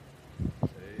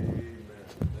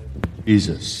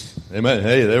Jesus. Amen.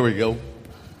 Hey, there we go.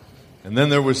 And then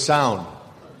there was sound.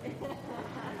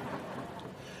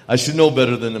 I should know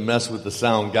better than to mess with the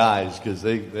sound guys because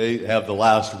they have the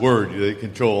last word. They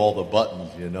control all the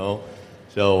buttons, you know.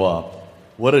 So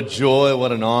what a joy,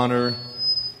 what an honor.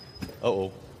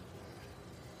 Uh-oh.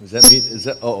 Does that mean,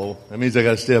 that means I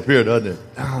got to stay up here, doesn't it?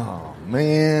 Oh,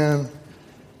 man.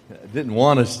 I didn't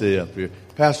want to stay up here.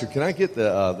 Pastor, can I get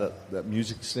that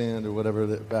music stand or whatever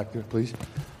back there, please?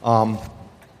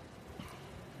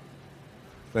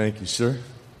 Thank you, sir.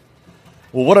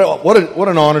 Well, what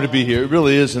an honor to be here. It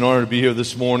really is an honor to be here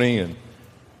this morning. And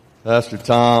Pastor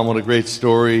Tom, what a great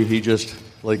story. He just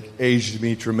aged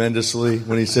me tremendously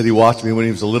when he said he watched me when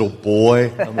he was a little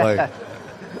boy. I'm like,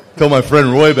 tell my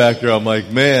friend Roy back there, I'm like,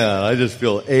 man, I just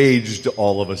feel aged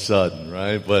all of a sudden,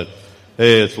 right? But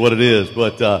hey, it's what it is.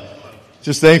 But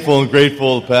just thankful and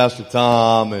grateful to Pastor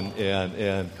Tom and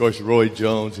of course Roy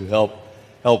Jones who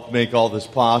helped make all this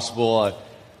possible. I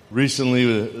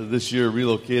recently this year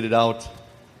relocated out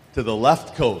to the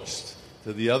left coast,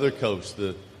 to the other coast,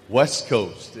 the west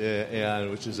coast, and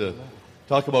which is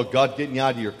talk about God getting you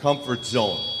out of your comfort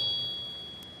zone.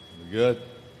 We're good.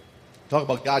 Talk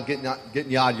about God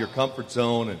getting you out of your comfort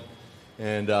zone,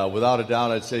 and without a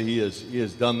doubt, I'd say He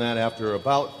has done that after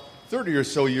about 30 or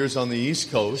so years on the East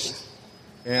Coast.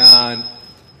 And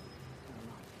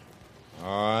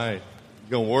all right,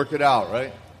 you're gonna work it out,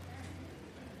 right?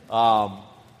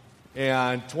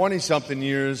 And 20-something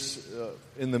years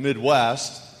in the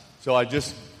Midwest. So I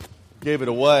just gave it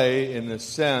away in a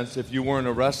sense. If you weren't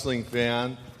a wrestling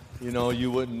fan, you know,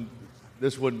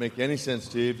 this wouldn't make any sense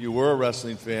to you. If you were a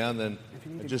wrestling fan, then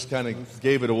I just kind of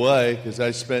gave it away because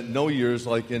I spent no years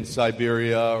like in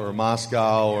Siberia or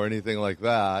Moscow or anything like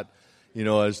that, you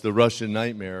know, as the Russian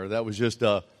nightmare. That was just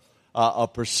a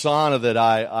persona that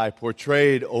I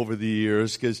portrayed over the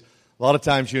years because a lot of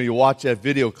times, you watch that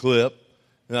video clip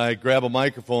and I grab a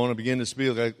microphone and begin to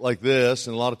speak like this,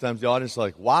 and a lot of times the audience is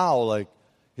like, wow,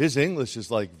 his English is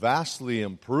vastly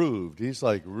improved. He's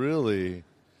really,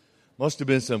 must have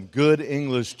been some good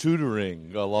English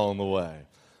tutoring along the way.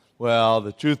 Well,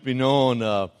 the truth be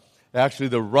known, actually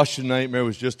the Russian nightmare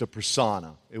was just a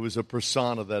persona. It was a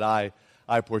persona that I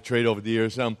portrayed over the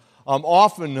years. I'm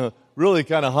often really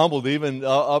kind of humbled even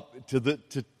up to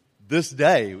this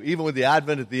day, even with the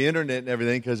advent of the internet and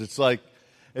everything, because it's like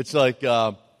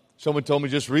someone told me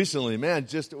just recently, man,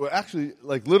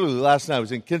 literally last night, I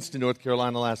was in Kinston, North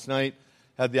Carolina last night,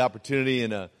 had the opportunity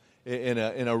in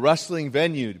a wrestling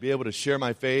venue to be able to share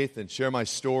my faith and share my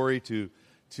story to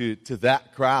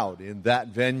that crowd in that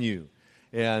venue.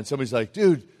 And somebody's like,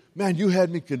 dude, man, you had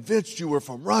me convinced you were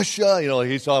from Russia.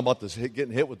 He's talking about this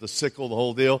getting hit with the sickle, the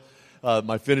whole deal,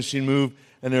 my finishing move.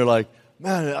 And they're like,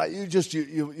 man,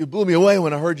 you blew me away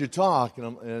when I heard you talk.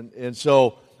 And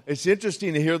so it's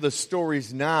interesting to hear the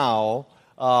stories now.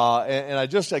 And I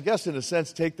guess in a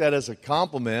sense, take that as a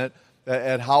compliment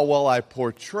at how well I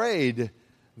portrayed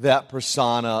that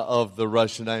persona of the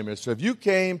Russian nightmare. So if you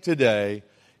came today,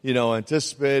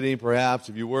 anticipating perhaps,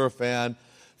 if you were a fan,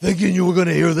 thinking you were going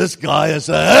to hear this guy and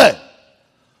say, hey,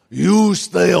 you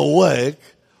stay awake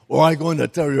or I'm going to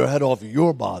tear your head off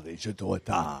your body.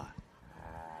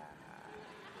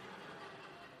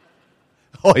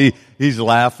 Oh, he's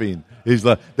laughing. They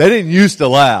didn't used to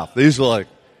laugh. They used to like.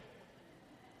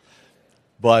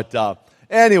 But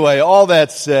anyway, all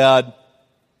that said,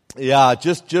 yeah,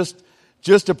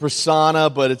 just a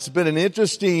persona, but it's been an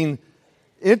interesting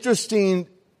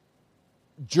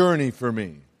journey for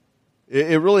me.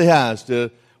 It really has.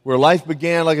 Where life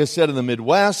began, like I said, in the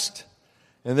Midwest,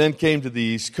 and then came to the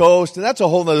East Coast, and that's a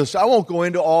whole other story. I won't go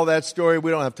into all that story.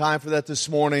 We don't have time for that this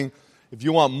morning. If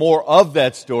you want more of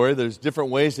that story, there's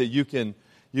different ways that you can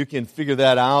figure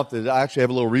that out. I actually have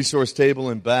a little resource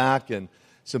table in back and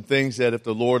some things that if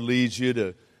the Lord leads you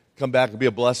to come back and be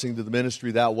a blessing to the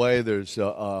ministry that way. There's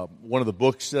one of the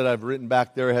books that I've written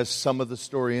back there has some of the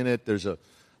story in it. There's a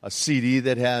CD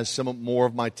that has some more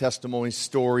of my testimony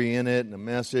story in it and a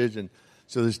message. And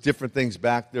so there's different things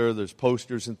back there. There's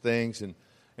posters and things and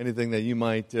anything that you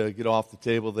might get off the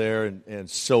table there and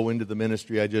sow into the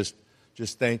ministry. I just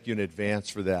thank you in advance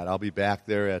for that. I'll be back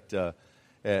there at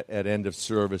end of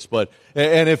service. But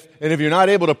if you're not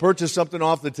able to purchase something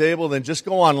off the table, then just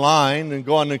go online and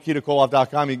go on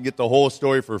NikitaKoloff.com. You can get the whole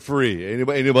story for free.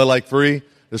 Anybody like free?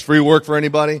 Does free work for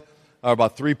anybody?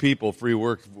 About 3 people free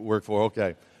work for.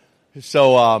 Okay.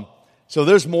 So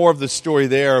there's more of the story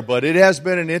there, but it has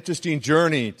been an interesting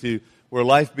journey to where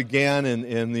life began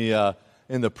in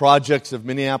the projects of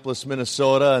Minneapolis,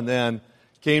 Minnesota, and then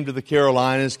came to the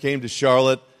Carolinas, came to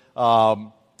Charlotte.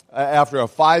 After a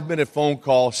 5-minute phone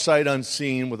call, sight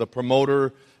unseen, with a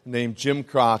promoter named Jim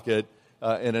Crockett,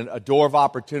 and a door of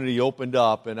opportunity opened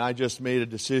up, and I just made a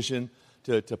decision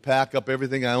to pack up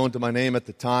everything I owned to my name at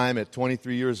the time at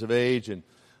 23 years of age, and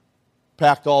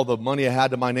packed all the money I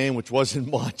had to my name, which wasn't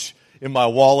much, in my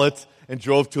wallet, and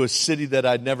drove to a city that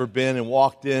I'd never been, and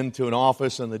walked into an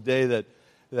office on the day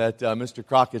that Mr.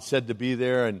 Crockett said to be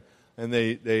there, and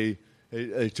they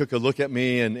took a look at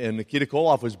me, and Nikita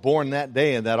Koloff was born that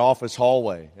day in that office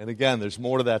hallway. And again, there's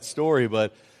more to that story,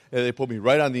 but they put me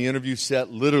right on the interview set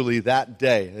literally that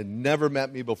day. Had never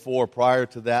met me before prior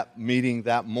to that meeting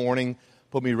that morning.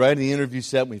 Put me right in the interview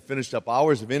set. We finished up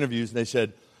hours of interviews, and they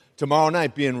said, tomorrow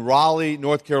night be in Raleigh,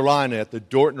 North Carolina at the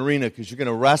Dorton Arena because you're going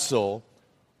to wrestle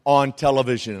on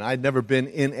television. And I'd never been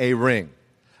in a ring.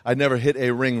 I'd never hit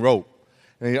a ring rope.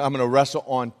 And I'm going to wrestle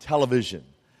on television.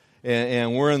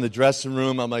 And we're in the dressing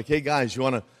room. I'm like, hey, guys, you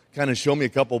want to kind of show me a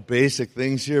couple basic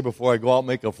things here before I go out and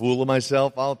make a fool of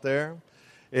myself out there?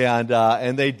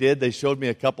 And they did. They showed me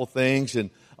a couple things. And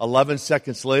 11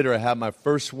 seconds later, I had my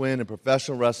first win in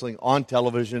professional wrestling on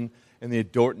television in the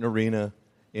Dorton Arena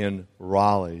in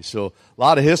Raleigh. So a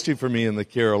lot of history for me in the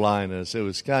Carolinas. It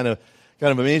was kind of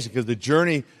amazing because the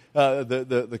journey,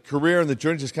 the career and the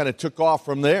journey just kind of took off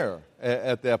from there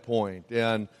at that point.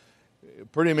 And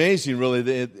pretty amazing,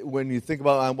 really, when you think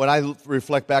about, when I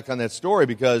reflect back on that story,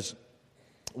 because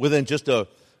within just a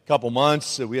couple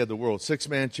months, we had the World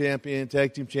Six-Man Champion,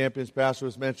 Tag Team Champions, Pastor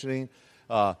was mentioning.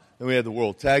 Then we had the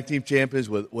World Tag Team Champions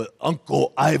with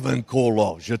Uncle Ivan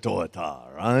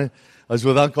Koloff, right? I was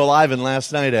with Uncle Ivan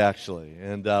last night, actually,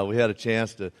 and we had a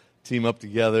chance to team up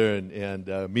together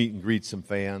and meet and greet some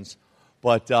fans.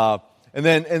 But and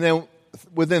then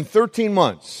within 13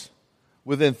 months,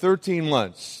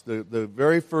 the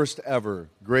very first ever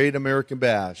Great American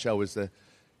Bash, I was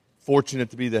fortunate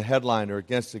to be the headliner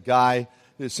against a guy.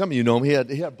 Some of you know him.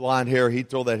 He had blonde hair. He'd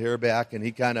throw that hair back, and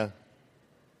he kind of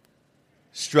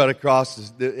strut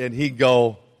across, and he'd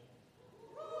go,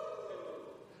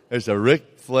 there's a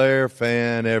Ric Flair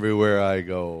fan everywhere I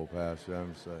go, Pastor.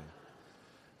 I'm saying.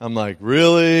 I'm like,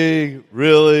 really?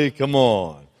 Really? Come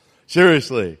on.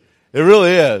 Seriously. It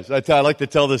really is. I like to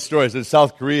tell this story. I was in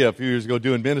South Korea a few years ago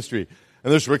doing ministry,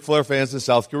 and there's Ric Flair fans in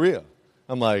South Korea.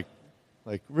 I'm like,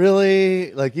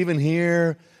 really? Like, even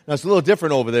here? Now, it's a little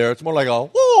different over there. It's more like a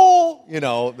woo,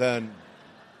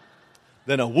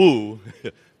 than a woo,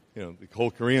 the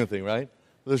whole Korean thing, right?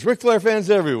 There's Ric Flair fans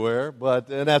everywhere,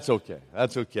 and that's okay.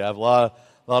 That's okay. I have a lot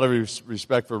of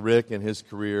respect for Rick and his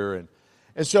career,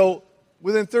 and so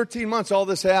within 13 months, all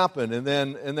this happened, and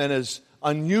then as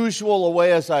unusual a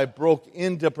way as I broke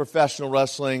into professional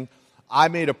wrestling, I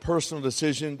made a personal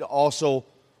decision to also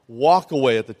walk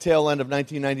away at the tail end of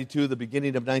 1992, the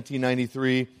beginning of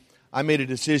 1993. I made a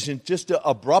decision just to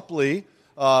abruptly,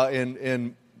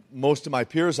 in most of my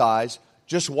peers' eyes,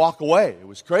 just walk away. It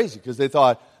was crazy because they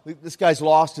thought, this guy's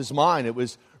lost his mind. It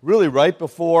was really right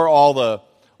before all the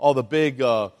big,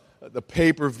 the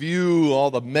pay-per-view,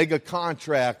 all the mega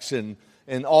contracts, and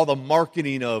all the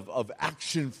marketing of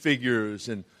action figures.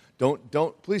 And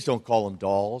please don't call them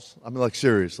dolls. I mean, like,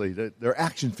 seriously, they're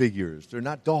action figures. They're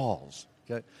not dolls.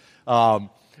 Okay.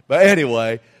 But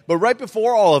anyway, right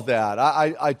before all of that,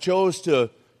 I chose to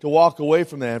walk away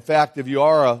from that. In fact, if you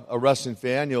are a wrestling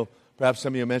fan, perhaps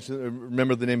some of you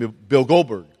remember the name of Bill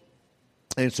Goldberg.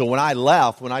 And so when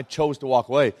I chose to walk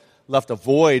away, left a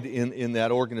void in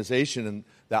that organization, and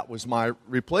that was my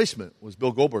replacement, was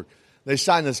Bill Goldberg. They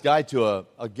signed this guy to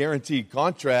a guaranteed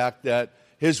contract that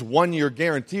his 1-year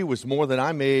guarantee was more than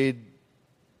I made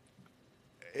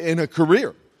in a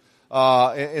career.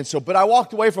 But I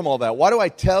walked away from all that. Why do I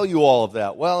tell you all of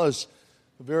that? Well, there's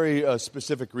a very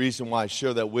specific reason why I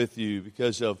share that with you,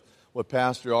 because of what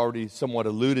Pastor already somewhat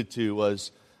alluded to,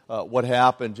 was what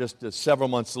happened just several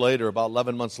months later, about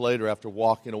 11 months later, after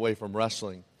walking away from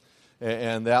wrestling.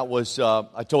 And that was,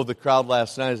 I told the crowd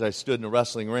last night as I stood in a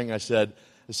wrestling ring, I said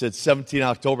 17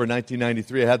 October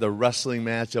 1993, I had the wrestling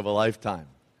match of a lifetime.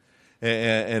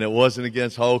 And it wasn't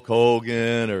against Hulk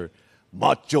Hogan or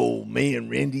Macho Man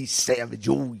Randy Savage.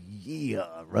 Oh, yeah,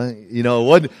 right?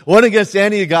 It wasn't against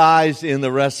any guys in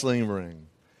the wrestling ring.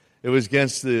 It was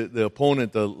against the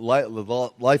opponent, the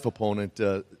life opponent,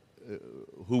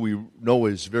 who we know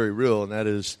is very real, and that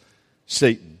is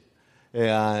Satan.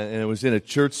 And it was in a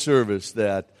church service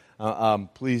that I'm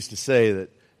pleased to say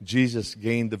that Jesus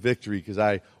gained the victory, because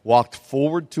I walked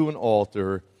forward to an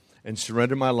altar and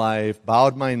surrendered my life,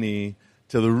 bowed my knee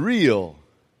to the real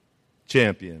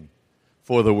champion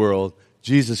for the world,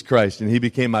 Jesus Christ. And he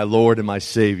became my Lord and my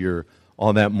Savior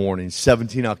on that morning,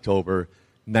 17 October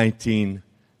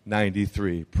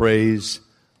 1993. Praise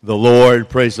the Lord,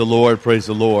 praise the Lord, praise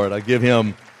the Lord. I give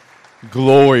him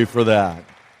glory for that.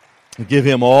 Give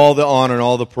Him all the honor and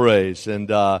all the praise.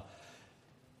 And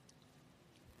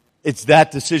it's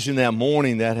that decision that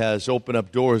morning that has opened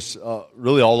up doors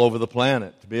really all over the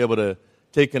planet to be able to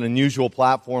take an unusual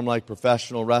platform like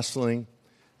professional wrestling.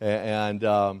 And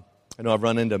I know I've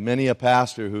run into many a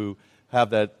pastor who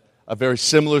have a very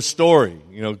similar story.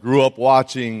 Grew up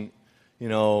watching,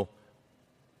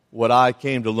 what I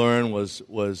came to learn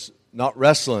was not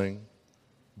wrestling,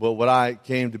 but what I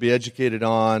came to be educated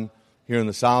on here in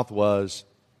the South was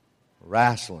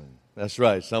wrestling. That's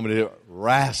right, somebody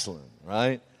wrestling,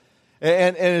 right?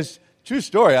 And it's a true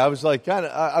story. I was like,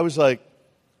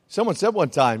 someone said one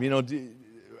time,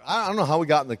 I don't know how we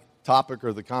got in the topic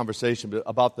or the conversation, but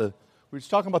we were just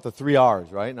talking about the 3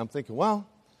 R's, right? And I'm thinking, well,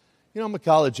 I'm a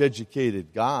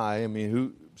college-educated guy. I mean,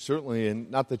 who certainly,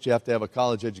 and not that you have to have a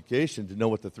college education to know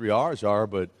what the 3 R's are,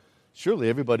 but surely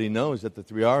everybody knows that the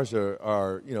 3 R's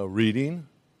are reading,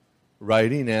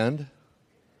 writing, and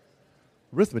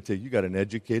arithmetic. You got an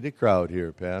educated crowd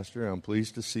here, Pastor. I'm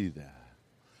pleased to see that.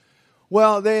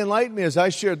 Well, they enlightened me as I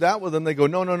shared that with them. They go,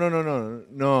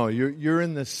 no, you're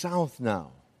in the South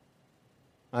now.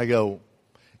 I go,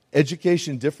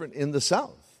 education different in the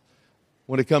South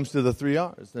when it comes to the 3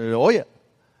 R's. They go, oh, yeah.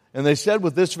 And they said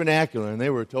with this vernacular, and they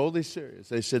were totally serious,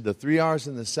 they said the 3 R's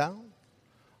in the South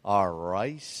are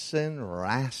ricing,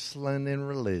 wrestling, and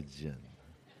religion.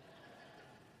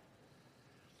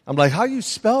 I'm like, how you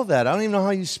spell that? I don't even know how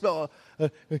you spell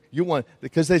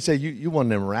because they say you one of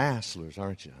them wrestlers,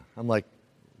 aren't you? I'm like,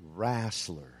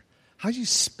 wrestler. How do you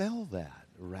spell that,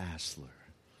 wrestler?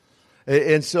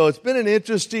 And so it's been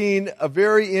a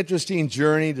very interesting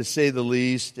journey to say the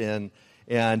least, and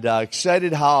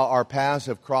excited how our paths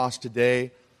have crossed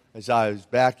today as I was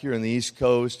back here on the East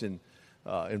Coast and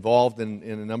involved in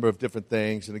a number of different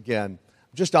things. And again,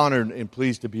 I'm just honored and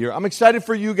pleased to be here. I'm excited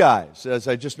for you guys, as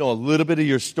I just know a little bit of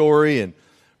your story, and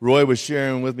Roy was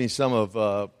sharing with me some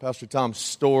of Pastor Tom's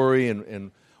story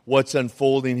and what's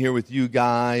unfolding here with you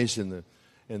guys, and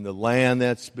the land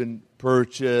that's been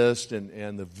purchased,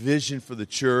 and the vision for the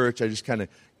church. I just kind of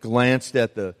glanced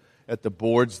at the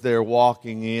boards there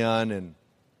walking in, and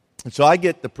so I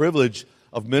get the privilege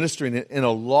of ministering in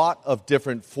a lot of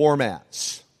different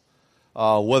formats,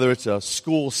 whether it's a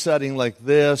school setting like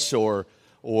this or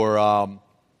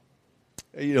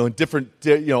different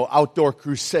outdoor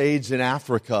crusades in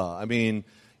Africa. I mean,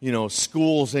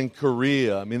 schools in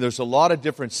Korea. I mean, there's a lot of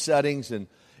different settings and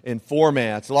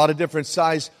formats, a lot of different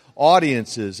size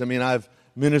audiences. I mean, I've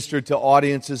ministered to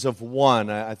audiences of one.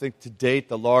 I think to date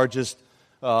the largest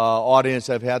audience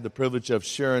I've had the privilege of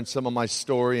sharing some of my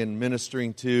story and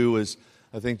ministering to is,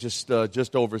 I think, just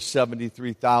over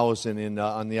 73,000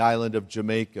 on the island of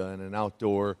Jamaica in an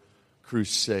outdoor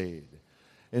crusade.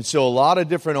 And so a lot of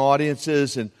different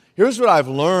audiences. And here's what I've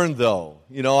learned, though.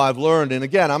 And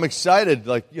again, I'm excited,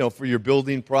 for your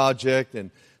building project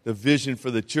and the vision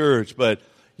for the church. But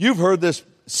you've heard this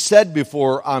said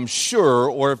before, I'm sure,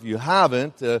 or if you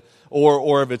haven't,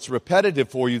 or if it's repetitive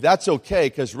for you, that's okay,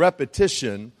 because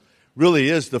repetition really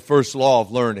is the first law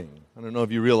of learning. I don't know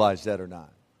if you realize that or not.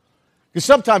 Because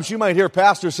sometimes you might hear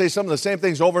pastors say some of the same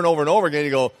things over and over and over again.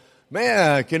 You go,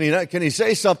 man, can he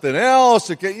say something else?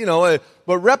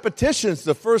 But repetition's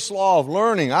the first law of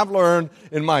learning. I've learned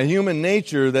in my human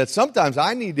nature that sometimes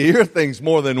I need to hear things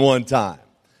more than one time.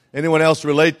 Anyone else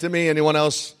relate to me? Anyone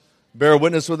else bear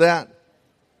witness with that?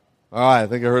 All right, I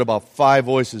think I heard about 5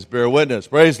 voices bear witness.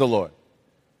 Praise the Lord.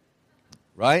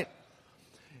 Right?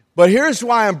 But here's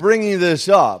why I'm bringing this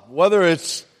up. Whether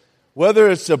it's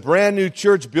a brand new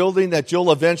church building that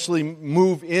you'll eventually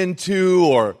move into,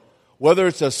 or whether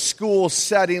it's a school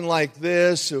setting like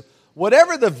this,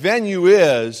 whatever the venue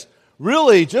is,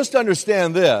 really just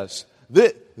understand this.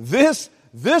 This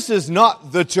is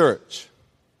not the church.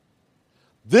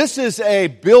 This is a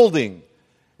building,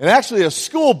 and actually a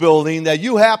school building that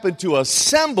you happen to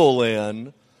assemble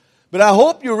in. But I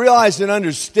hope you realize and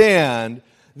understand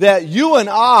that you and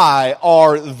I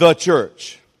are the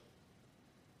church.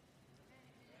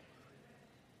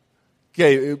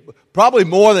 Okay, probably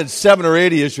more than 7 or 8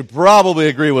 of you should probably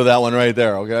agree with that one right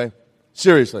there, okay?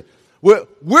 Seriously.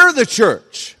 We're the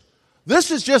church. This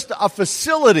is just a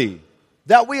facility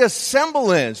that we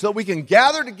assemble in so that we can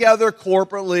gather together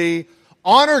corporately,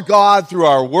 honor God through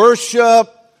our worship,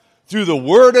 through the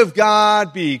Word of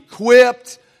God, be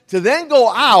equipped to then go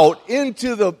out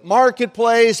into the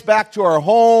marketplace, back to our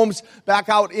homes, back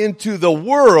out into the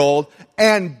world,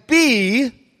 and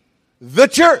be the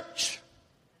church.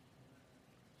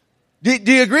 Do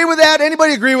you agree with that?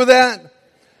 Anybody agree with that?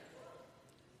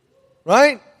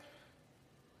 Right?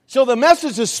 So the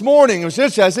message this morning was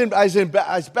this. I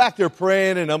was back there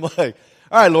praying, and I'm like,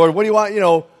 all right, Lord, what do you want?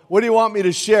 what do you want me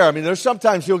to share? I mean, there's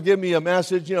sometimes he'll give me a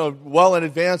message, well in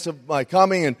advance of my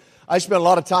coming, and I spend a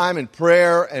lot of time in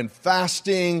prayer and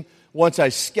fasting once I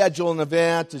schedule an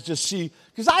event to just see,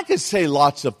 because I could say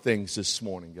lots of things this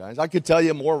morning, guys. I could tell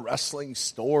you more wrestling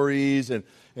stories, and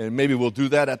maybe we'll do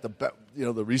that at the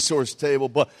resource table.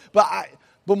 But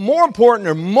more important,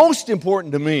 or most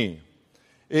important to me,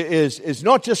 is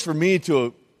not just for me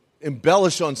to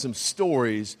embellish on some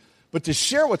stories, but to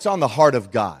share what's on the heart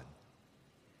of God.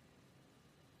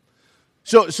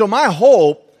 So my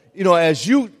hope, as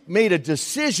you made a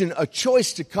decision, a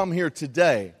choice to come here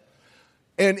today,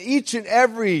 and each and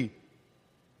every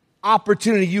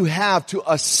opportunity you have to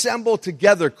assemble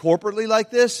together corporately like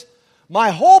this,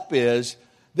 my hope is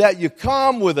that you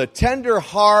come with a tender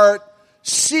heart,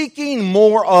 seeking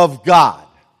more of God.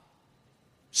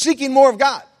 Seeking more of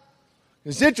God.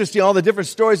 It's interesting, all the different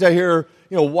stories I hear,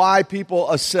 why people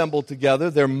assemble together,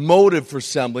 their motive for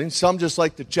assembling. Some just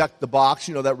like to check the box,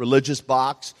 that religious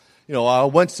box. I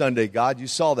went Sunday, God, you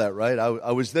saw that, right?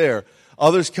 I was there.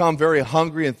 Others come very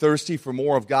hungry and thirsty for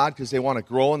more of God because they want to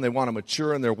grow and they want to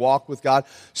mature in their walk with God.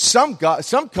 Some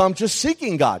come just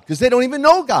seeking God because they don't even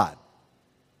know God.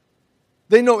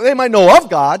 They might know of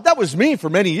God. That was me for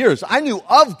many years. I knew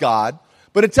of God.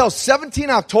 But until 17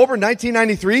 October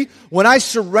 1993, when I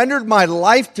surrendered my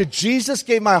life to Jesus,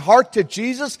 gave my heart to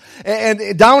Jesus,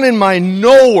 and down in my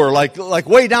nowhere, like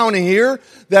way down in here,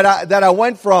 that I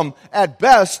went from, at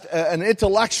best, an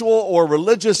intellectual or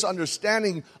religious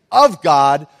understanding of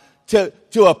God to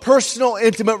a personal,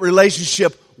 intimate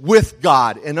relationship with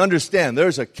God. And understand,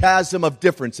 there's a chasm of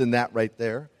difference in that right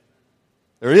there.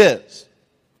 There is.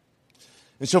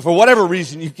 And so for whatever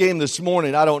reason you came this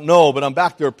morning, I don't know, but I'm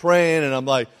back there praying, and I'm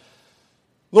like,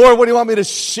 Lord, what do you want me to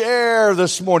share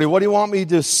this morning? What do you want me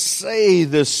to say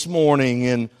this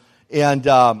morning? And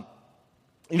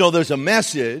there's a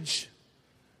message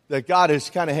that God has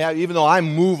kind of had, even though I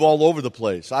move all over the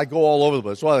place. I go all over the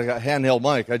place. That's why I got a handheld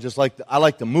mic. I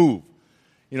like to move.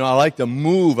 I like to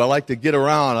move. I like to get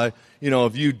around.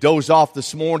 If you doze off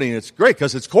this morning, it's great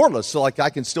because it's cordless. So I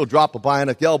can still drop a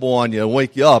bionic elbow on you and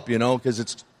wake you up, because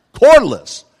it's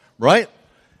cordless, right?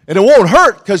 And it won't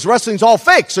hurt because wrestling's all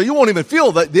fake. So you won't even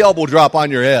feel the elbow drop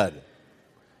on your head.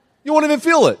 You won't even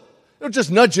feel it. It'll just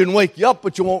nudge you and wake you up,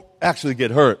 but you won't actually get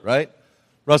hurt, right?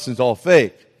 Wrestling's all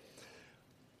fake.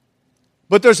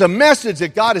 But there's a message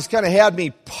that God has kind of had me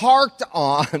parked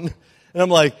on, and I'm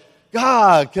like,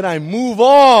 God, can I move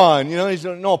on? He's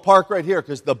like, no, park right here,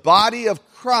 because the body of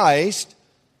Christ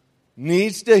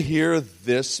needs to hear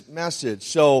this message.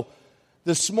 So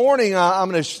this morning,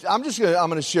 I'm going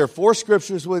to share 4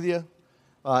 scriptures with you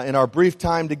in our brief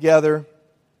time together.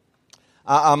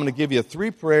 I'm going to give you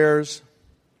 3 prayers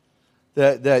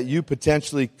that you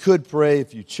potentially could pray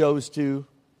if you chose to.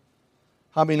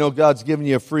 How many know God's given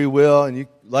you a free will and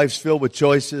life's filled with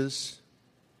choices?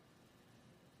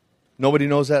 Nobody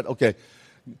knows that? Okay.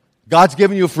 God's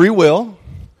given you a free will,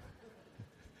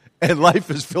 and life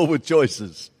is filled with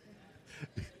choices.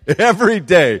 Every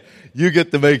day, you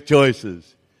get to make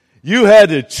choices. You had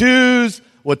to choose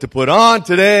what to put on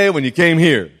today when you came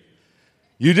here.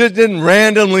 You just didn't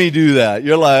randomly do that.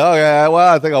 You're like, okay,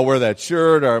 well, I think I'll wear that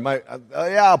shirt, or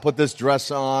I'll put this dress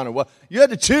on, or what. You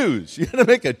had to choose. You had to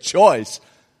make a choice.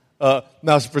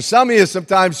 Now, for some of you,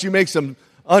 sometimes you make some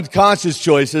unconscious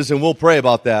choices, and we'll pray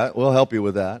about that. We'll help you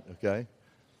with that, okay?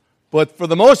 But for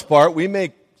the most part, we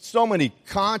make so many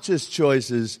conscious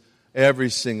choices every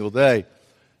single day.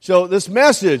 So this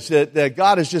message that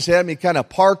God has just had me kind of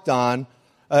parked on,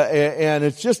 and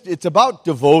it's about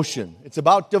devotion. It's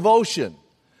about devotion.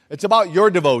 It's about your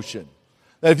devotion.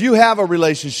 That if you have a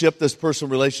relationship, this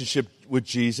personal relationship with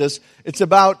Jesus, it's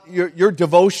about your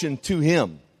devotion to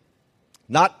Him.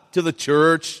 Not to the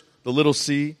church, the little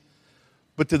c,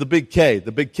 but to the big K,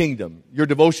 the big kingdom. Your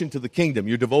devotion to the kingdom,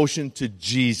 your devotion to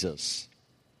Jesus.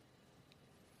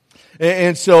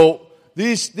 And so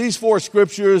these 4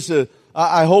 scriptures,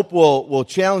 I hope will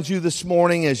challenge you this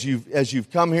morning as you've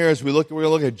come here. We're going to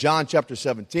look at John chapter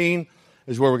 17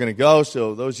 is where we're going to go.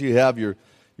 So those of you who have your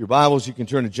Bibles, you can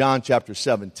turn to John chapter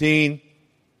 17.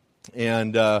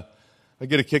 And I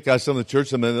get a kick out of some of the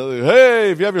church. I'm like, hey,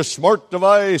 if you have your smart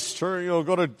device,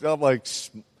 go to. I'm like,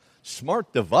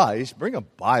 smart device? Bring a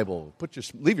Bible.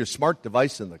 Leave your smart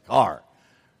device in the car.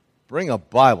 Bring a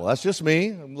Bible. That's just me.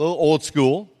 I'm a little old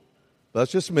school.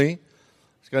 That's just me.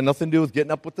 It's got nothing to do with getting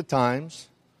up with the times.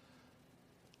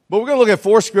 But we're going to look at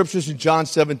 4 scriptures in John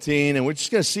 17, and we're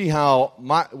just going to see how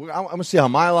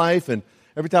my life, and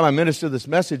every time I minister this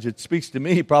message, it speaks to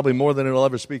me probably more than it'll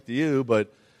ever speak to you,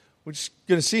 but we're just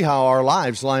going to see how our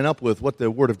lives line up with what the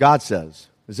Word of God says.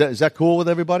 Is that cool with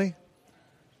everybody?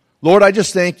 Lord, I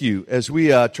just thank you as we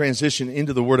transition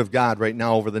into the Word of God right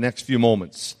now over the next few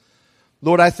moments.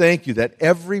 Lord, I thank you that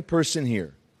every person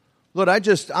here, Lord,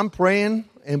 I'm praying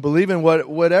and believing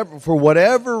for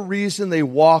whatever reason they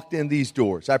walked in these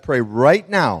doors. I pray right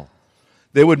now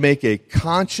they would make a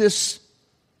conscious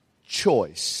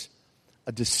choice,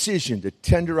 a decision to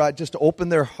tenderize, just to open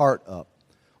their heart up,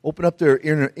 open up their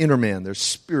inner man, their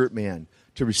spirit man,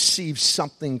 to receive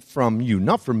something from you,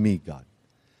 not from me, God.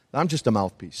 I'm just a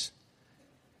mouthpiece.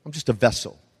 I'm just a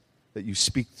vessel that you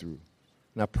speak through.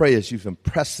 And I pray as you've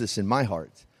impressed this in my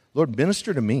heart, Lord,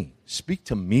 minister to me. Speak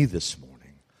to me this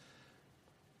morning.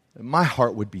 And my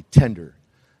heart would be tender.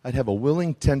 I'd have a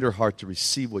willing, tender heart to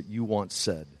receive what you want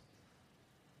said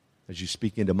as you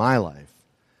speak into my life.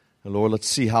 And Lord, let's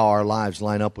see how our lives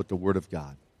line up with the Word of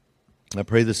God. And I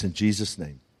pray this in Jesus'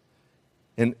 name.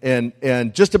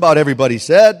 And just about everybody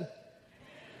said,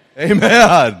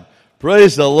 Amen.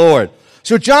 Praise the Lord.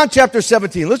 So John chapter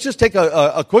 17, let's just take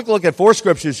a quick look at 4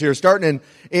 scriptures here, starting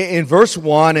in verse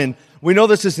 1. And we know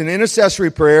this is an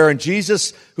intercessory prayer, and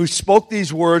Jesus, who spoke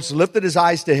these words, lifted his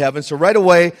eyes to heaven. So right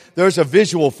away, there's a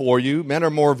visual for you. Men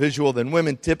are more visual than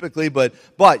women typically, but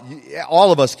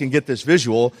all of us can get this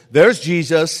visual. There's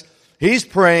Jesus. He's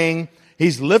praying.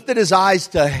 He's lifted his eyes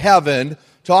to heaven,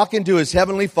 talking to his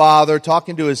heavenly Father,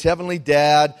 talking to his heavenly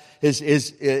Dad.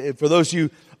 For those of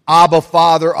you, Abba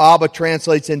Father, Abba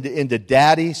translates into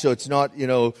Daddy, so it's not,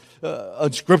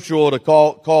 unscriptural to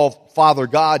call Father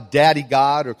God Daddy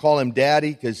God, or call him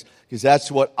Daddy, because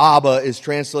that's what Abba is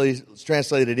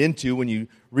translated into when you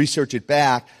research it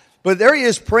back. But there he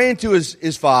is praying to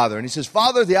his Father, and he says,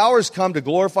 Father, the hour has come to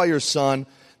glorify your Son,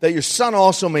 that your Son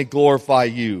also may glorify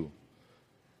you.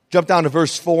 Jump down to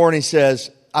verse 4, and he says,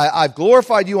 I've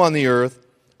glorified you on the earth.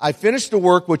 I finished the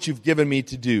work which you've given me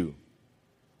to do.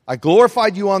 I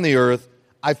glorified you on the earth.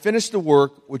 I finished the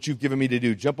work which you've given me to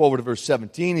do. Jump over to verse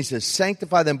 17. He says,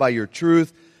 sanctify them by your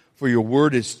truth, for your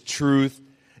word is truth.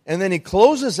 And then he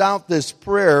closes out this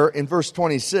prayer in verse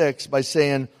 26 by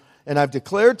saying, and I've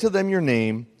declared to them your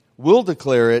name, will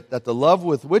declare it, that the love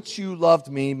with which you loved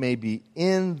me may be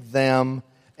in them,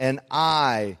 and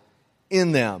I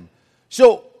in them.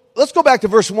 So let's go back to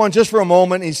verse 1 just for a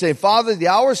moment. He's saying, Father, the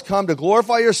hour has come to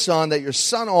glorify your Son, that your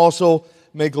Son also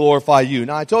may glorify you.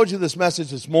 Now, I told you this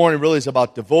message this morning really is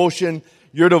about devotion,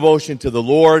 your devotion to the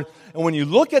Lord. And when you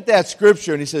look at that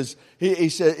scripture, and he says,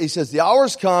 the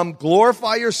hour's come,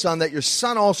 glorify your Son, that your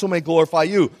Son also may glorify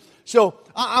you. So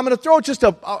I'm going to throw just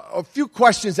a few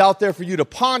questions out there for you to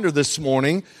ponder this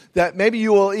morning that maybe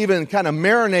you will even kind of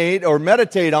marinate or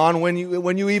meditate on when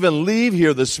you even leave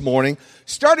here this morning.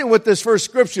 Starting with this first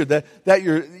scripture, that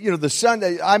you're, the Son,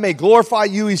 that I may glorify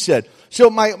you, he said. So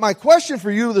my question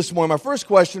for you this morning, my first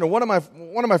question, or one of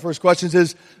my first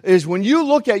questions is when you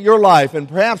look at your life, and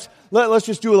perhaps let's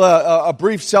just do a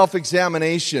brief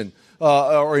self-examination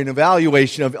or an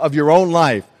evaluation of your own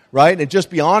life, right? And just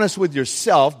be honest with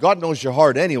yourself. God knows your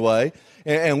heart anyway,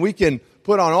 and we can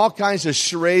put on all kinds of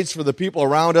charades for the people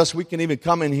around us. We can even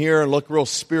come in here and look real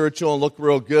spiritual and look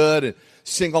real good and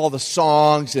sing all the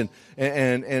songs and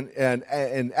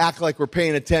act like we're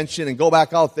paying attention, and go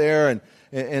back out there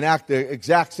and act the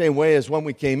exact same way as when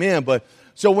we came in. But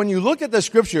so when you look at the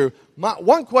scripture,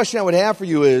 one question I would have for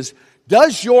you is,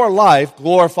 does your life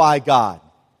glorify God?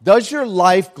 Does your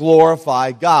life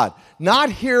glorify God?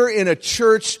 Not here in a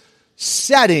church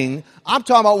setting. I'm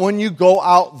talking about when you go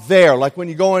out there, like when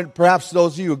you go in, perhaps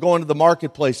those of you who go into the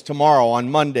marketplace tomorrow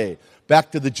on Monday,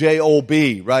 back to the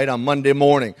JOB, right, on Monday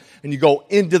morning, and you go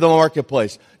into the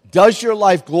marketplace. Does your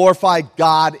life glorify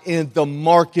God in the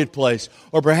marketplace?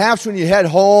 Or perhaps when you head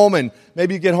home, and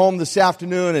maybe you get home this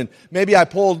afternoon, and maybe I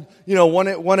pulled,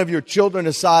 one of your children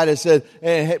aside and said,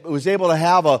 and was able to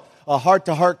have a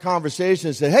heart-to-heart conversation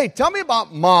and said, hey, tell me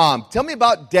about mom. Tell me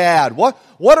about dad. What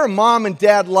are mom and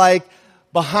dad like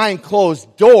behind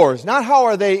closed doors? Not how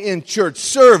are they in church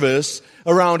service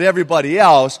around everybody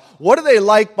else. What are they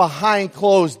like behind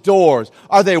closed doors?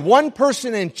 Are they one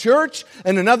person in church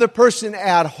and another person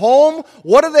at home?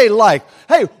 What are they like?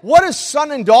 Hey, what is son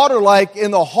and daughter like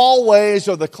in the hallways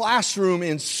or the classroom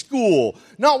in school?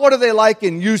 Not what are they like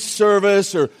in youth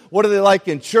service or what are they like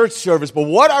in church service, but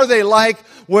what are they like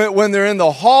when they're in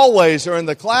the hallways or in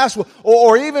the class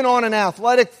or even on an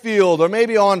athletic field or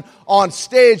maybe on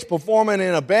stage performing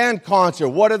in a band concert?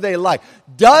 What are they like?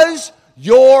 Does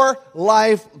your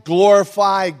life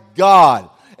glorify God?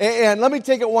 And let me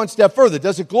take it one step further.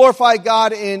 Does it glorify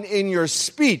God in your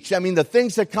speech? I mean, the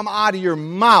things that come out of your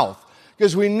mouth.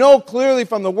 Because we know clearly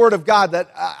from the Word of God that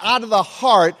out of the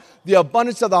heart, the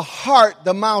abundance of the heart,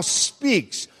 the mouth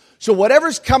speaks. So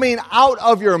whatever's coming out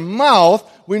of your mouth,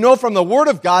 we know from the Word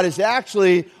of God is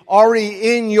actually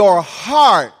already in your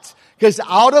heart. Because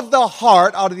out of the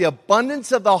heart, out of the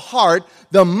abundance of the heart,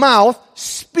 the mouth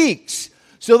speaks.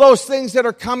 So those things that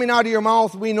are coming out of your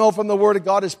mouth, we know from the Word of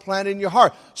God is planted in your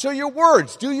heart. So your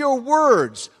words, do your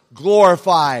words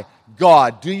glorify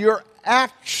God? Do your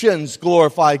actions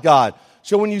glorify God?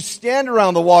 So when you stand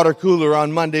around the water cooler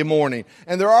on Monday morning,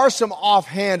 and there are some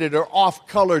offhanded or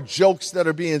off-color jokes that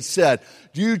are being said,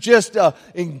 do you just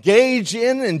engage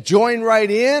in and join right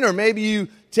in, or maybe you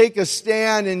take a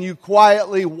stand and you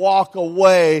quietly walk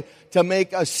away to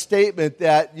make a statement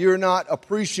that you're not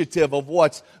appreciative of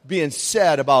what's being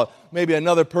said about maybe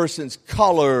another person's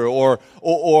color or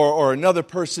another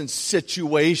person's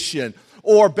situation?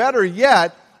 Or better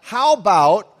yet, how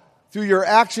about through your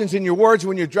actions and your words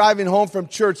when you're driving home from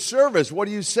church service? What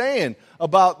are you saying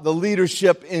about the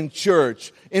leadership in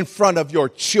church in front of your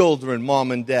children,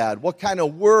 mom and dad? What kind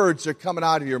of words are coming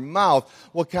out of your mouth?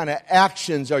 What kind of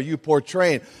actions are you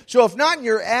portraying? So if not in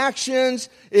your actions,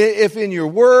 if in your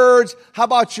words, how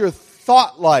about your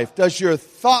thought life? Does your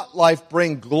thought life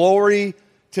bring glory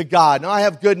to God? Now I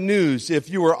have good news. If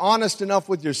you were honest enough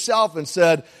with yourself and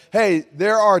said, hey,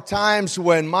 there are times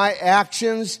when my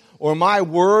actions or my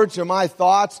words or my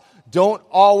thoughts don't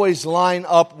always line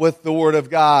up with the Word of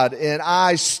God, and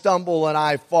I stumble and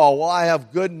I fall. Well, I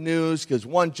have good news, because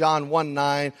 1 John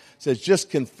 1:9 says, just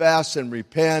confess and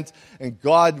repent, and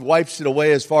God wipes it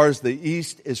away as far as the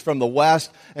east is from the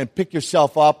west, and pick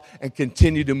yourself up and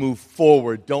continue to move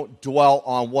forward. Don't dwell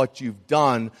on what you've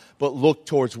done, but look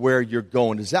towards where you're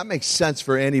going. Does that make sense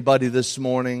for anybody this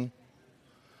morning?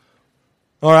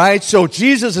 All right, so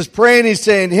Jesus is praying. He's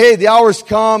saying, hey, the hour's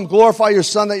come. Glorify your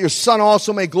Son, that your Son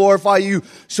also may glorify you.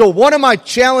 So one of my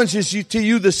challenges to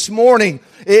you this morning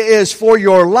is for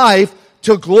your life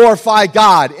to glorify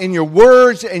God in your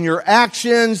words, in your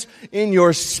actions, in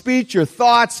your speech, your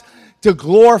thoughts, to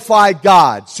glorify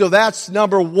God. So that's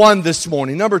number one this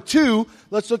morning. Number two,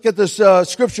 let's look at this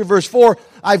scripture, verse 4.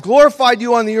 I've glorified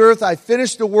you on the earth. I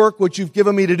finished the work which you've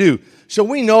given me to do. So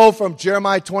we know from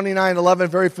Jeremiah 29:11,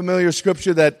 very familiar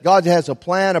scripture, that God has a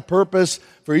plan, a purpose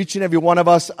for each and every one of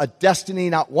us, a destiny.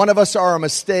 Not one of us are a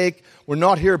mistake. We're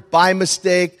not here by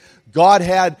mistake. God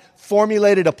had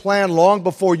formulated a plan long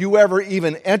before you ever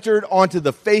even entered onto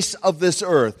the face of this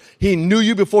earth. He knew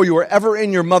you before you were ever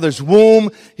in your mother's womb.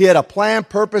 He had a plan,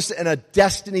 purpose, and a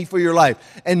destiny for your life.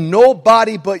 And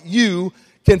nobody but you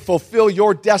can fulfill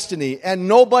your destiny. And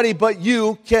nobody but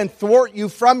you can thwart you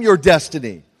from your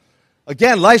destiny.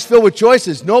 Again, life's filled with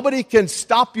choices. Nobody can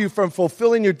stop you from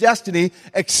fulfilling your destiny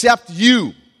except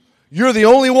you. You're the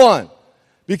only one.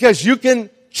 Because you can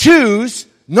choose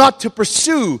not to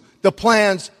pursue the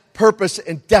plans, purpose,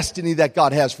 and destiny that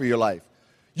God has for your life.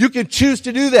 You can choose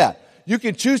to do that. You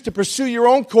can choose to pursue your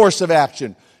own course of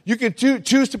action. You can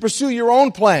choose to pursue your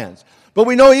own plans. But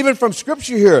we know even from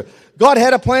Scripture here, God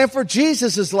had a plan for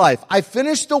Jesus' life. I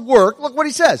finished the work. Look what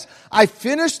he says. I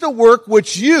finished the work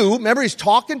which you, remember he's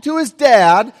talking to his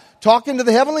dad, talking to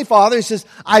the Heavenly Father. He says,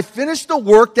 I finished the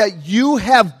work that you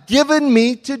have given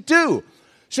me to do.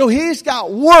 So he's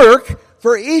got work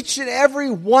for each and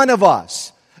every one of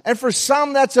us. And for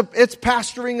some, it's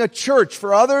pastoring a church.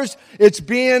 For others, it's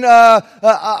being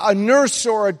a nurse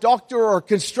or a doctor or a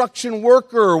construction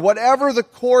worker or whatever the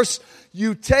course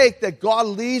you take that God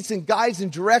leads and guides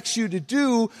and directs you to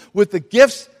do with the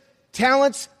gifts,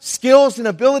 talents, skills, and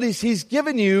abilities He's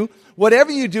given you. Whatever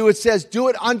you do, it says, do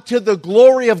it unto the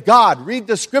glory of God. Read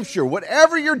the Scripture.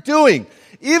 Whatever you're doing,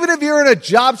 even if you're in a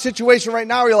job situation right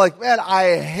now where you're like, man,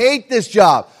 I hate this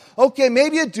job. Okay,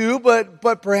 maybe you do,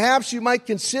 but perhaps you might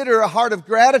consider a heart of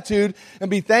gratitude and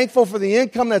be thankful for the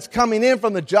income that's coming in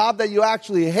from the job that you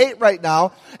actually hate right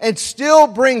now, and still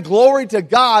bring glory to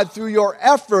God through your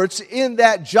efforts in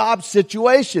that job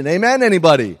situation. Amen,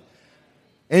 anybody?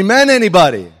 Amen,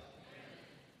 anybody?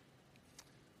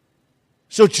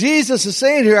 So Jesus is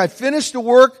saying here, I finished the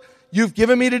work you've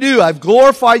given me to do. I've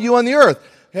glorified you on the earth.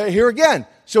 Here again.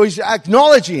 So he's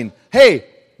acknowledging, hey,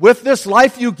 with this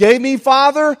life you gave me,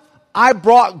 Father, I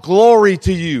brought glory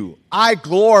to you. I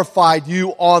glorified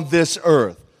you on this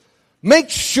earth. Make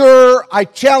sure, I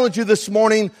challenge you this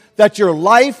morning, that your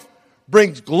life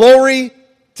brings glory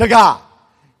to God.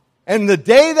 And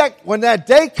when that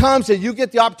day comes and you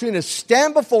get the opportunity to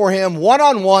stand before Him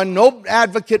one-on-one, no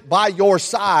advocate by your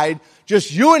side,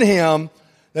 just you and Him,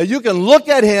 that you can look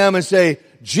at Him and say,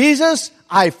 Jesus,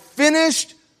 I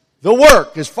finished the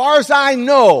work. As far as I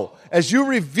know, as you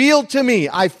revealed to me,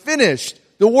 I finished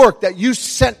the work that you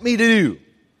sent me to do.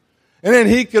 And then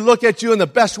He could look at you in the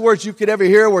best words you could ever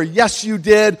hear, where, yes, you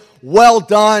did. Well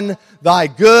done, thy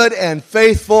good and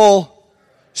faithful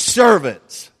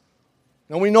servant.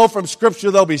 Now we know from Scripture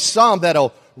there'll be some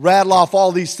that'll rattle off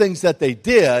all these things that they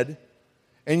did,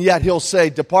 and yet he'll say,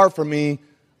 depart from me,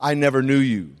 I never knew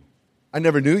you. I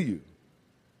never knew you.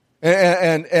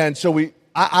 And so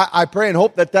I pray and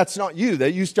hope that that's not you,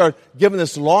 that you start giving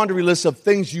this laundry list of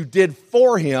things you did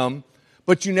for him,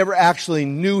 but you never actually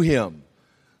knew him.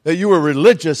 That you were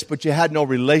religious, but you had no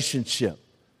relationship.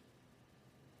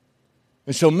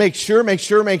 And so make sure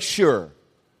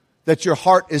that your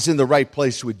heart is in the right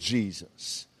place with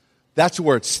Jesus. That's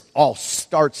where it all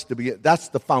starts to begin. That's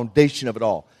the foundation of it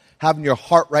all. Having your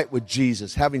heart right with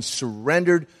Jesus, having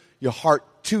surrendered your heart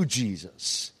to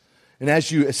Jesus. And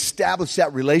as you establish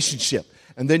that relationship,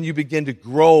 and then you begin to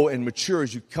grow and mature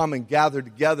as you come and gather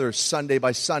together Sunday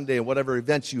by Sunday and whatever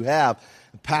events you have,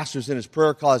 the pastor's in his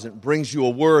prayer closet brings you a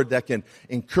word that can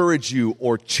encourage you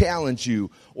or challenge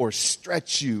you or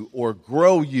stretch you or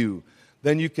grow you.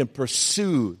 Then you can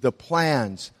pursue the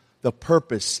plans, the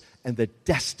purpose, and the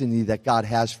destiny that God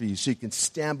has for you. So you can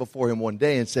stand before him one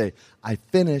day and say, I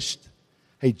finished.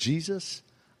 Hey, Jesus,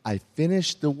 I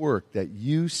finished the work that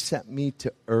you sent me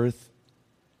to earth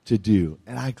to do.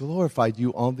 And I glorified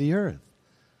you on the earth.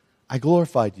 I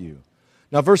glorified you.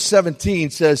 Now, verse 17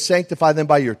 says, sanctify them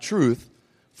by your truth,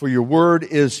 for your word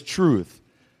is truth.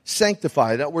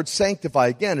 Sanctify. That word sanctify,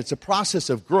 again, it's a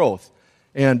process of growth.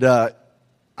 And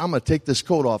I'm going to take this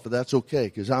coat off, if that's okay,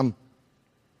 because I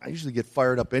usually get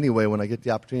fired up anyway when I get the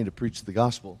opportunity to preach the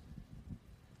gospel.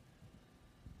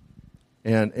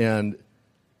 And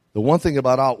the one thing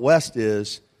about out west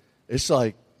is it's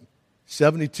like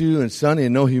 72 and sunny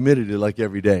and no humidity like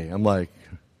every day. I'm like,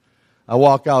 I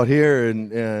walk out here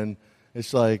and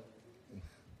it's like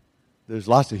there's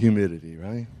lots of humidity,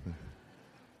 right?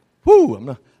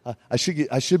 Whew, I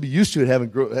should be used to it,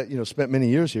 having spent many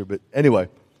years here. But anyway,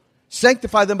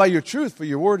 sanctify them by your truth, for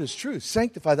your word is truth.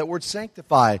 Sanctify, that word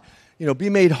sanctify, be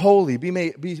made holy,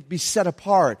 be set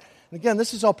apart. And again,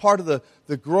 this is all part of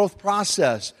the growth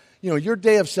process. Your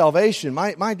day of salvation,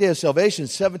 my day of salvation,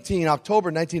 17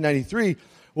 October 1993,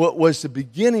 was the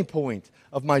beginning point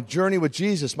of my journey with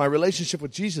Jesus, my relationship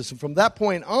with Jesus. And from that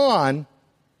point on,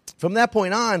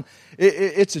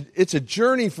 it's a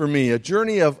journey for me, a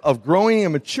journey of growing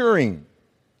and maturing,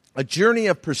 a journey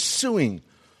of pursuing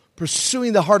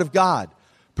the heart of God,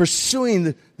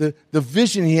 pursuing the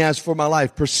vision he has for my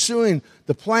life, pursuing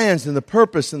the plans and the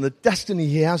purpose and the destiny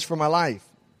he has for my life.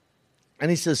 And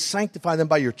he says, sanctify them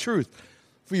by your truth,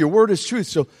 for your word is truth.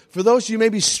 So for those of you who may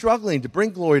be struggling to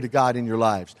bring glory to God in your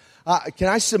lives, can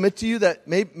I submit to you that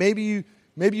maybe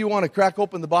you want to crack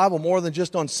open the Bible more than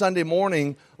just on Sunday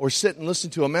morning or sit and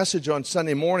listen to a message on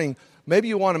Sunday morning. Maybe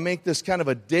you want to make this kind of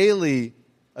a daily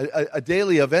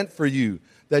event for you,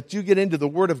 that you get into the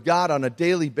Word of God on a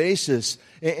daily basis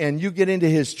and you get into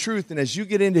His truth. And as you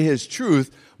get into His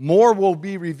truth, more will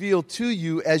be revealed to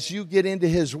you as you get into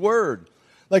His Word.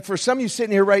 Like for some of you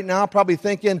sitting here right now probably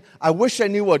thinking, I wish I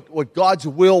knew what God's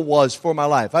will was for my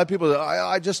life. I have people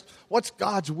that, what's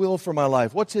God's will for my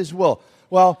life? What's His will?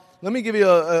 Well, let me give you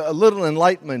a little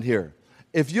enlightenment here.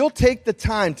 If you'll take the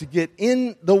time to get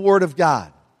in the Word of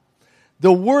God,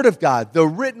 the Word of God, the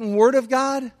written Word of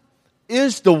God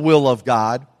is the will of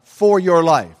God for your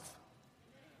life.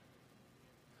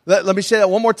 Let me say that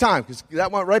one more time, because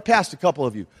that went right past a couple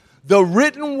of you. The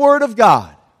written Word of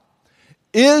God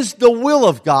is the will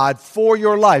of God for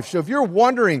your life. So if you're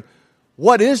wondering,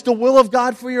 what is the will of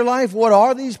God for your life? What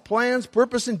are these plans,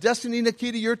 purpose, and destiny,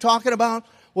 Nikita, you're talking about?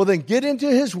 Well, then get into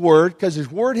His Word, because His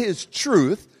Word is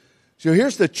truth. So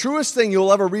here's the truest thing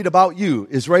you'll ever read about you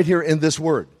is right here in this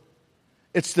Word.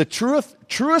 It's the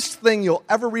truest thing you'll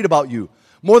ever read about you.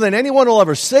 More than anyone will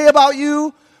ever say about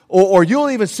you, or you'll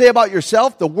even say about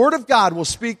yourself, the Word of God will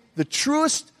speak the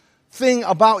truest thing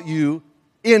about you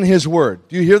in His Word.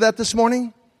 Do you hear that this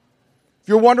morning? If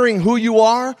you're wondering who you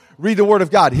are, read the Word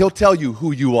of God. He'll tell you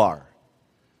who you are.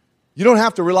 You don't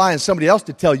have to rely on somebody else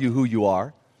to tell you who you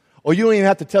are. Or you don't even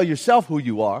have to tell yourself who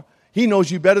you are. He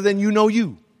knows you better than you know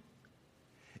you.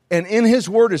 And in His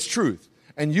Word is truth.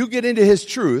 And you get into His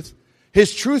truth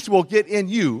will get in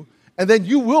you, and then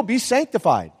you will be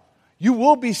sanctified. You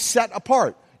will be set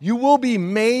apart. You will be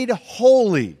made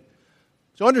holy.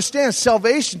 So understand,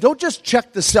 salvation, don't just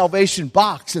check the salvation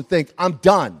box and think, I'm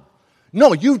done.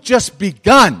 No, you've just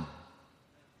begun.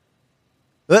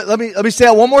 Let me say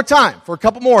that one more time for a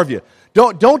couple more of you.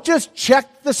 Don't just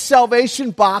check the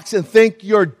salvation box and think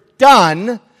you're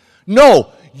done.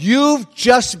 No, you've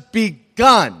just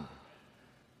begun.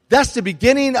 That's the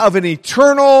beginning of an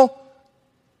eternal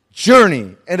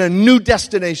journey and a new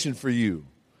destination for you.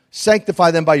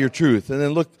 Sanctify them by your truth. And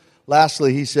then look,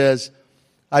 lastly, he says,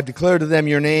 I've declared to them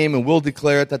your name and will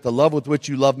declare it, that the love with which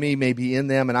you love me may be in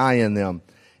them and I in them.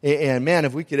 And man,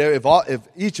 if we could, if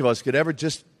each of us could ever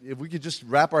if we could just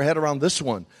wrap our head around this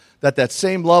one, that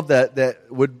same love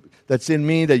that's in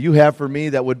me, that you have for me,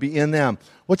 that would be in them.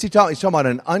 What's he talking? He's talking about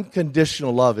an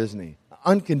unconditional love, isn't he?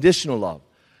 Unconditional love.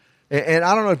 And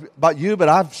I don't know about you, but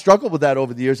I've struggled with that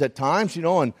over the years at times,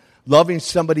 and loving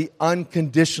somebody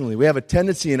unconditionally. We have a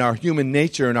tendency in our human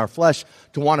nature, in our flesh,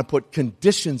 to want to put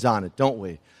conditions on it, don't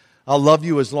we? I'll love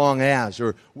you as long as,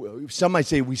 or some might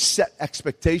say we set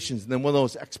expectations, and then when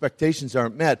those expectations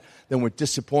aren't met, then we're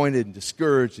disappointed and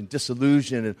discouraged and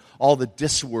disillusioned and all the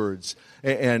dis words.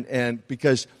 And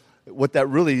because what that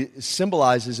really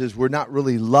symbolizes is we're not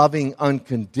really loving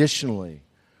unconditionally.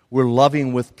 We're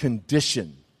loving with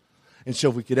condition. And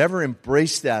so if we could ever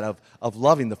embrace that of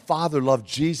loving, the Father loved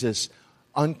Jesus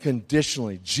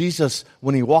unconditionally. Jesus,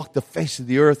 when he walked the face of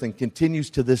the earth and continues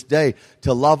to this day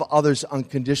to love others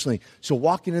unconditionally. So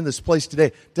walking in this place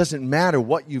today, doesn't matter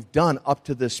what you've done up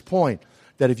to this point,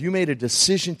 that if you made a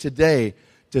decision today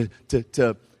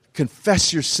to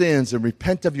confess your sins and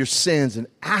repent of your sins and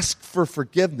ask for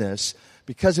forgiveness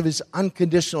because of his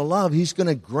unconditional love, he's going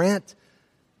to grant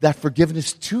that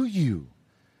forgiveness to you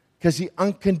because he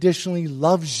unconditionally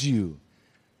loves you.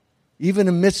 Even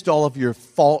amidst all of your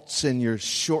faults and your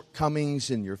shortcomings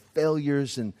and your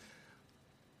failures and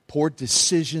poor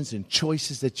decisions and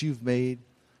choices that you've made,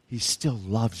 he still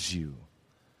loves you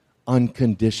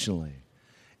unconditionally.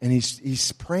 And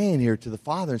he's praying here to the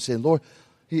Father and saying, Lord,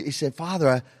 he said,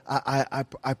 Father,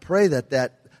 I pray that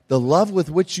the love with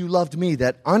which you loved me,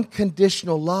 that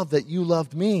unconditional love that you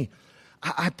loved me,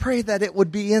 I pray that it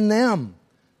would be in them.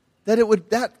 That it would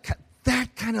that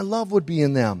kind of love would be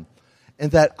in them.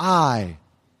 And that I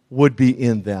would be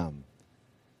in them.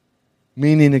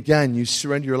 Meaning, again, you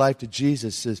surrender your life to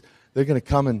Jesus. Says they're going to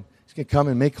come and he's going to come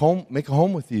and make a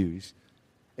home with you.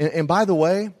 And by the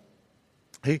way,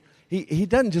 he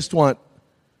doesn't just want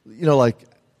like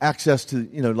access to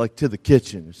like to the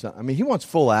kitchen or something. I mean, he wants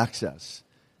full access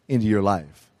into your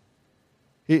life.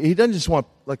 He doesn't just want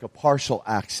like a partial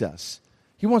access.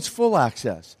 He wants full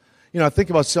access. I think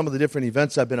about some of the different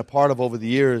events I've been a part of over the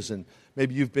years, and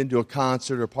maybe you've been to a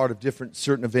concert or part of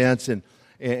certain events, and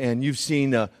you've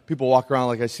seen people walk around,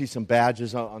 like I see some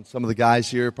badges on some of the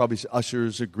guys here, probably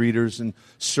ushers or greeters and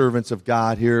servants of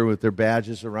God here with their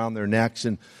badges around their necks,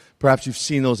 and perhaps you've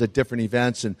seen those at different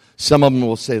events, and some of them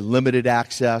will say limited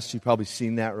access. You've probably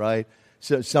seen that, right?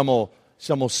 So some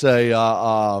will say,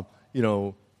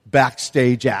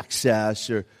 backstage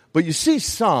access, but you see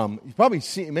some, you probably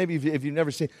see, maybe if you've never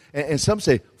seen, and some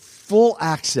say full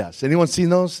access. Anyone seen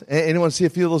those? Anyone see a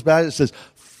few of those badges? It says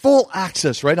full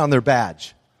access right on their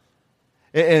badge.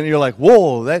 And you're like,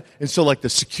 whoa. And so like the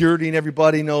security and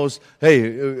everybody knows,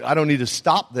 hey, I don't need to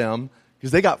stop them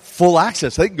because they got full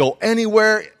access. They can go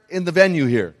anywhere in the venue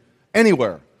here.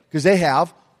 Anywhere. Because they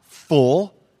have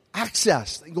full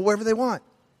access. They can go wherever they want.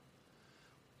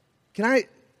 Can I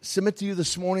submit to you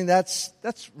this morning, that's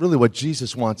really what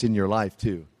Jesus wants in your life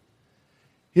too.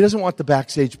 He doesn't want the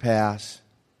backstage pass.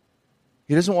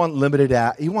 He doesn't want limited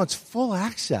he wants full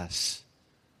access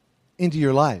into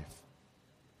your life.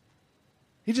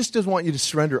 He just doesn't want you to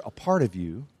surrender a part of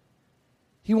you.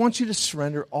 He wants you to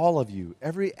surrender all of you,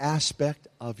 every aspect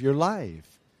of your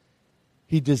life.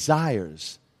 He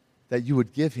desires that you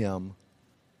would give him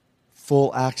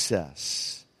full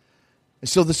access. And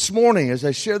so this morning, as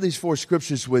I share these 4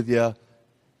 scriptures with you, I'm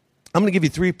going to give you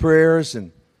 3 prayers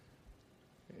and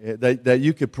that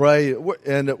you could pray.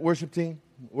 And worship team,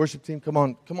 come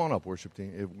on up, worship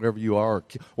team, wherever you are,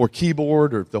 or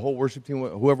keyboard, or the whole worship team,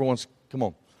 whoever wants, come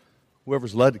on.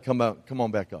 Whoever's led to come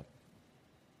on back up.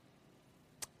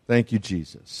 Thank you,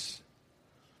 Jesus.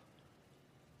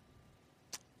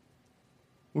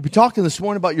 We'll be talking this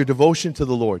morning about your devotion to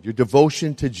the Lord, your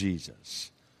devotion to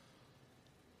Jesus,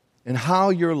 and how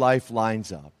your life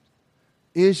lines up.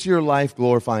 Is your life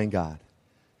glorifying God?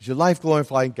 Is your life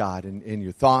glorifying God in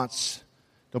your thoughts?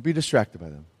 Don't be distracted by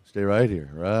them. Stay right here,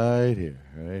 right here,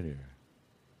 right here.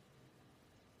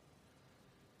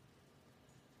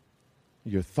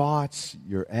 Your thoughts,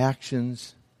 your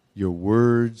actions, your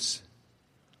words.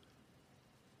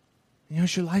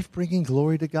 Is your life bringing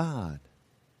glory to God?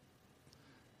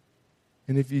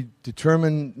 And if you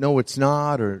determine, no, it's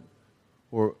not, or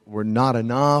we're not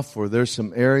enough, or there's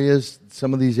some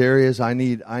of these areas I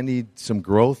need some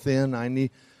growth in,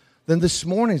 then this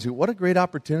morning, what a great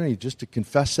opportunity just to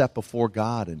confess that before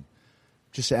God and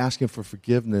just ask him for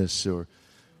forgiveness. Or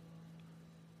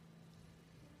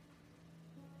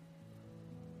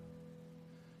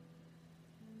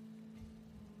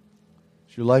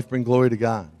does your life bring glory to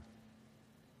God?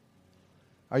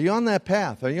 Are you on that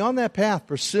path? Are you on that path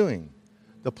pursuing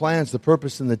the plans, the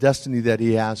purpose, and the destiny that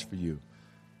He has for you.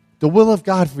 The will of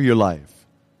God for your life.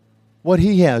 What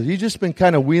He has. You've just been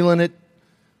kind of wheeling it,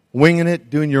 winging it,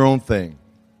 doing your own thing.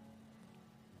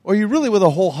 Or you really with a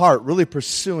whole heart, really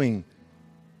pursuing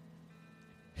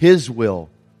His will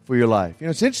for your life. You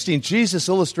know, it's interesting. Jesus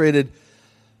illustrated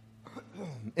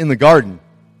in the garden,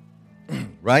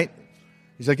 right?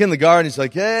 He's like in the garden. He's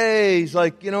like, hey, he's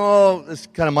like, you know, this is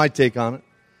kind of my take on it.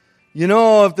 You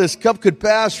know, if this cup could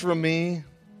pass from me.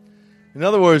 In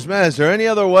other words, man, is there any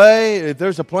other way? If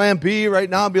there's a plan B right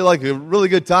now, it'd be like a really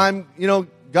good time, you know,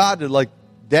 God to like,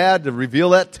 Dad to reveal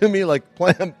that to me, like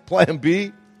plan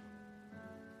B.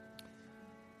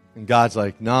 And God's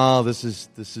like, no, this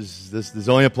is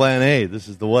only a plan A. This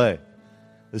is the way.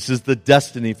 This is the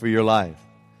destiny for your life.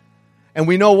 And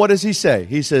we know, what does He say?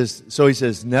 He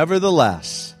says,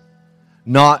 nevertheless,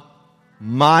 not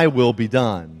my will be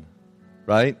done,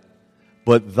 right?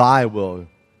 But thy will.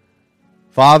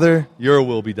 Father, your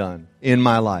will be done in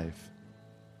my life.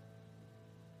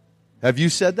 Have you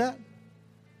said that?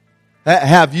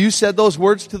 Have you said those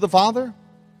words to the Father?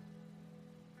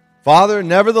 Father,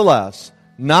 nevertheless,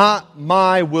 not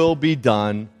my will be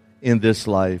done in this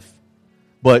life,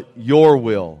 but your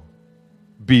will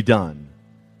be done.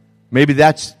 Maybe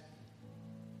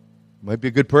might be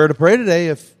a good prayer to pray today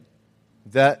if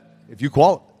you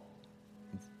qualify.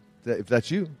 If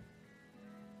that's you.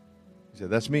 He said,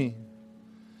 that's me.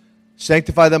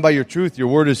 Sanctify them by your truth. Your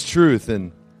word is truth.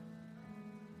 And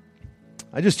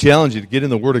I just challenge you to get in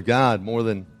the Word of God more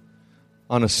than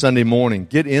on a Sunday morning.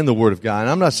 Get in the Word of God. And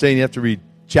I'm not saying you have to read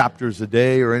chapters a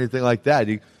day or anything like that.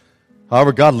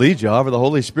 However God leads you, however the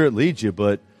Holy Spirit leads you,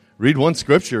 but read one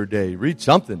scripture a day. Read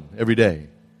something every day.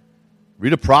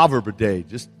 Read a proverb a day.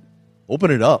 Just open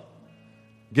it up.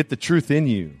 Get the truth in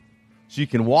you so you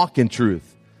can walk in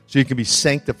truth, so you can be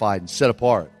sanctified and set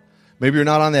apart. Maybe you're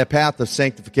not on that path of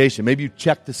sanctification. Maybe you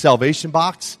check the salvation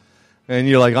box and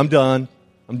you're like, I'm done.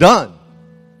 I'm done.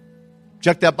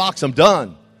 Check that box, I'm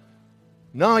done.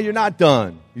 No, you're not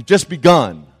done. You've just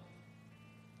begun.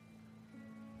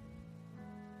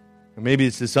 Or maybe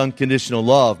it's this unconditional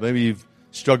love. Maybe you've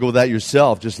struggled with that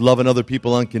yourself, just loving other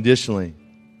people unconditionally.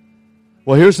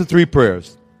 Well, here's the 3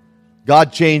 prayers.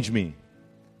 God, change me.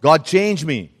 God, change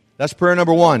me. That's prayer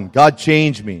number 1. God,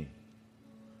 change me.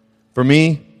 For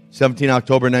me, 17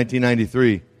 October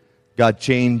 1993, God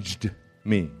changed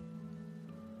me.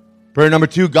 Prayer number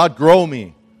 2, God, grow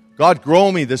me. God,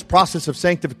 grow me. This process of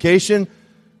sanctification,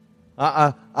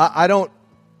 I don't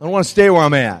want to stay where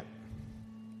I'm at.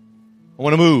 I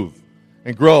want to move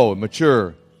and grow and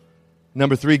mature.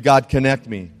 Number 3, God, connect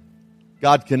me.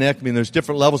 God, connect me. And there's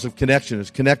different levels of connection. There's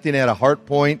connecting at a heart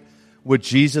point with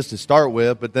Jesus to start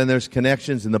with, but then there's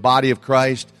connections in the body of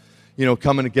Christ, you know,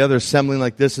 coming together, assembling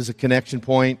like this is a connection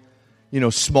point. You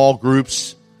know, small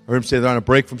groups. I heard him say they're on a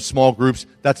break from small groups.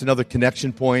 That's another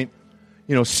connection point.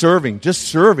 You know, serving.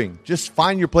 Just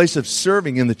find your place of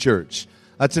serving in the church.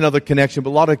 That's another connection, but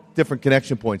a lot of different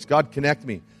connection points. God, connect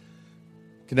me.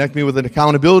 Connect me with an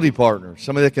accountability partner,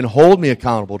 somebody that can hold me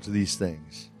accountable to these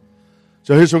things.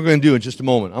 So here's what we're going to do in just a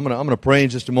moment. I'm going to pray in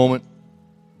just a moment.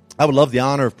 I would love the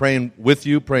honor of praying with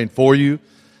you, praying for you.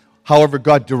 However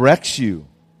God directs you.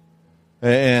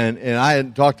 And I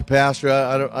hadn't talked to Pastor.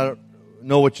 I don't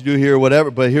know what you do here or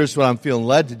whatever, but here's what I'm feeling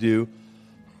led to do.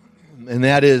 And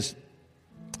that is,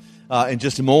 in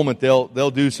just a moment,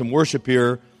 they'll do some worship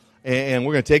here. And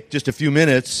we're going to take just a few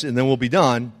minutes, and then we'll be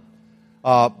done.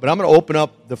 But I'm going to open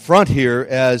up the front here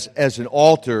as an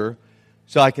altar,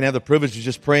 so I can have the privilege of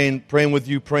just praying with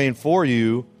you, praying for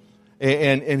you.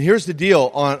 And here's the deal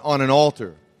on an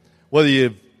altar. Whether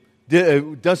you've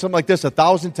done something like this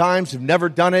 1,000 times, have never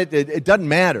done it, it doesn't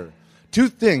matter. 2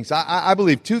 things, I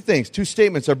believe 2 things, 2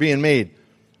 statements are being made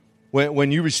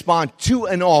when you respond to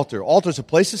an altar. Altar is a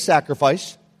place of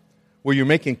sacrifice where you're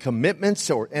making commitments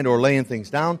or laying things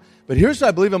down. But here's what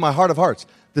I believe in my heart of hearts.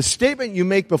 The statement you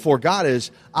make before God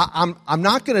is, I'm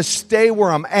not going to stay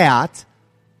where I'm at.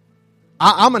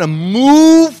 I'm going to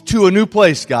move to a new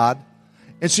place, God.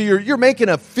 And so you're making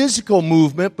a physical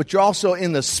movement, but you're also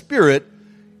in the spirit,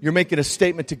 you're making a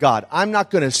statement to God. I'm not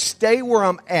going to stay where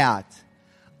I'm at.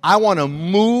 I want to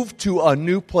move to a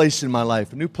new place in my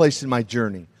life, a new place in my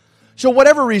journey. So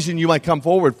whatever reason you might come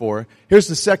forward for, here's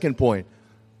the second point.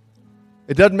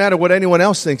 It doesn't matter what anyone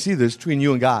else thinks either. It's between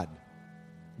you and God.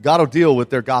 God will deal with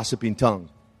their gossiping tongue.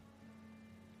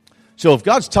 So if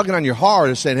God's tugging on your heart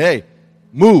and saying, hey,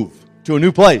 move to a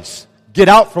new place, get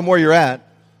out from where you're at,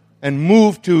 and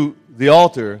move to the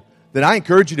altar, then I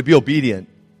encourage you to be obedient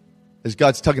as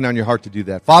God's tugging on your heart to do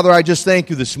that. Father, I just thank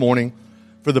you this morning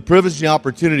for the privilege and the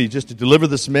opportunity just to deliver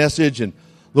this message. And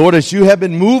Lord, as you have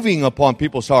been moving upon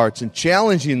people's hearts and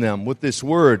challenging them with this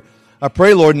word, I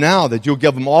pray, Lord, now that you'll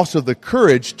give them also the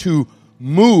courage to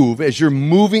move as you're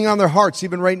moving on their hearts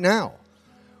even right now.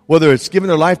 Whether it's giving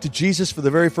their life to Jesus for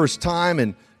the very first time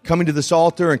and coming to this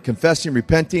altar and confessing,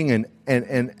 repenting,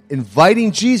 and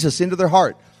inviting Jesus into their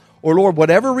heart. Or, Lord,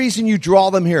 whatever reason you draw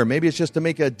them here, maybe it's just to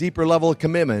make a deeper level of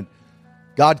commitment.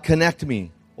 God, connect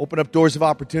me. Open up doors of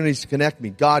opportunities to connect me.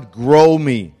 God, grow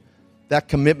me. That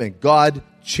commitment. God,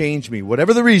 change me.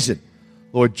 Whatever the reason,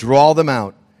 Lord, draw them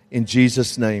out in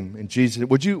Jesus' name. In Jesus,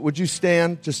 would you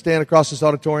stand? Just stand across this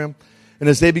auditorium. And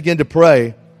as they begin to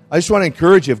pray, I just want to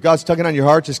encourage you. If God's tugging on your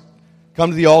heart, just come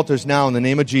to the altars now in the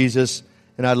name of Jesus.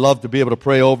 And I'd love to be able to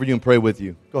pray over you and pray with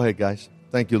you. Go ahead, guys.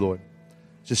 Thank you, Lord.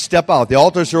 Just step out. The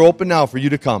altars are open now for you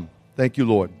to come. Thank you,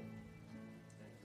 Lord.